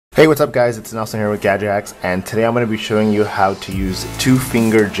Hey, what's up guys, it's Nelson here with Gadget, and today I'm going to be showing you how to use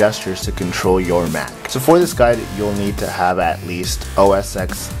two-finger gestures to control your Mac. So for this guide, you'll need to have at least OS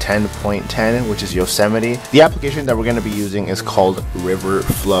X 10.10, which is Yosemite. The application that we're going to be using is called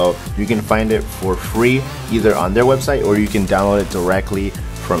RiverFlow. You can find it for free either on their website or you can download it directly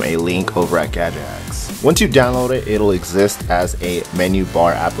from a link over at Gadget. Once you download it, it'll exist as a menu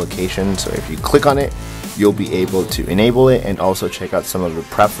bar application, so if you click on it, you'll be able to enable it and also check out some of the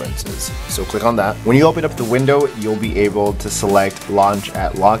preferences. So click on that. When you open up the window, you'll be able to select launch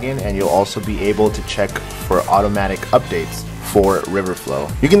at login, and you'll also be able to check for automatic updates for RiverFlow.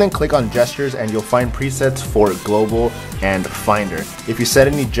 You can then click on gestures and you'll find presets for global and Finder. If you set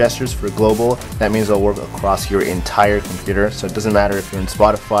any gestures for global, that means they'll work across your entire computer, so it doesn't matter if you're in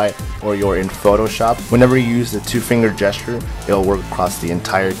Spotify or you're in Photoshop. Whenever you use the two-finger gesture, it'll work across the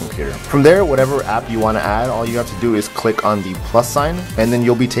entire computer. From there, whatever app you want to add, all you have to do is click on the plus sign and then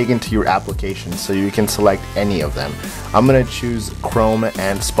you'll be taken to your application, so you can select any of them. I'm going to choose Chrome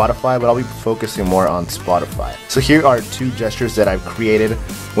and Spotify, but I'll be focusing more on Spotify. So here are two gestures that I've created.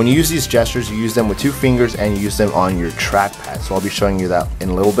 When you use these gestures, you use them with two fingers and you use them on your trackpad. So I'll be showing you that in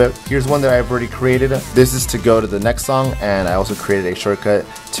a little bit. Here's one that I've already created. This is to go to the next song, and I also created a shortcut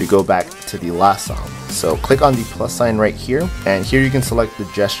to go back to the last song. So click on the plus sign right here, and here you can select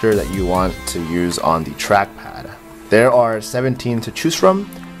the gesture that you want to use on the trackpad. There are 17 to choose from,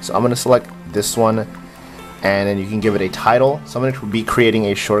 so I'm going to select this one, and then you can give it a title. So I'm going to be creating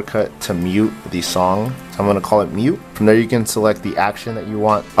a shortcut to mute the song. So I'm going to call it mute. From there you can select the action that you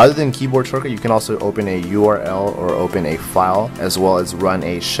want. Other than keyboard shortcut, you can also open a URL or open a file, as well as run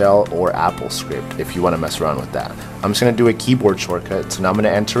a shell or Apple script if you want to mess around with that. I'm just going to do a keyboard shortcut, so now I'm going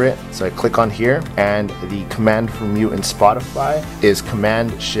to enter it. So I click on here, and the command for mute in Spotify is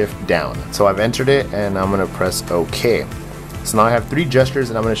Command Shift down. So I've entered it and I'm going to press OK. So now I have three gestures,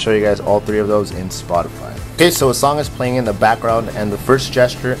 and I'm going to show you guys all three of those in Spotify. Okay, so a song is playing in the background, and the first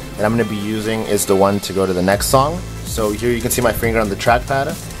gesture that I'm going to be using is the one to go to the next song. So here you can see my finger on the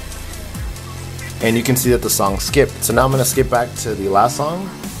trackpad, and you can see that the song skipped. So now I'm going to skip back to the last song,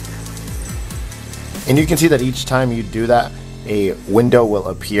 and you can see that each time you do that, a window will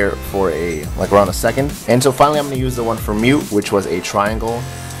appear for like around a second. And so finally I'm going to use the one for mute, which was a triangle.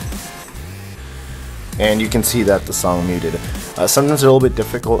 And you can see that the song muted. Sometimes they're a little bit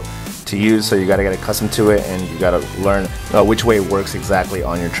difficult to use, so you gotta get accustomed to it, and you gotta learn which way it works exactly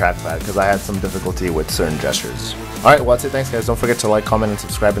on your trackpad, because I had some difficulty with certain gestures. Alright, well that's it. Thanks guys. Don't forget to like, comment, and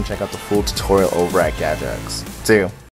subscribe, and check out the full tutorial over at Gadget. See you.